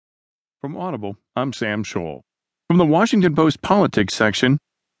From Audible, I'm Sam Scholl. From the Washington Post politics section,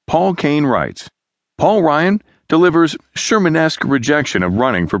 Paul Kane writes, Paul Ryan delivers Shermanesque rejection of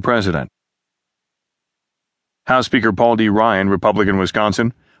running for president. House Speaker Paul D. Ryan, Republican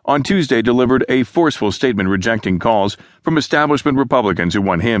Wisconsin, on Tuesday delivered a forceful statement rejecting calls from establishment Republicans who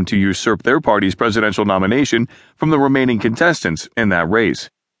want him to usurp their party's presidential nomination from the remaining contestants in that race.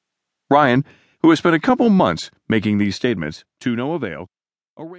 Ryan, who has spent a couple months making these statements to no avail,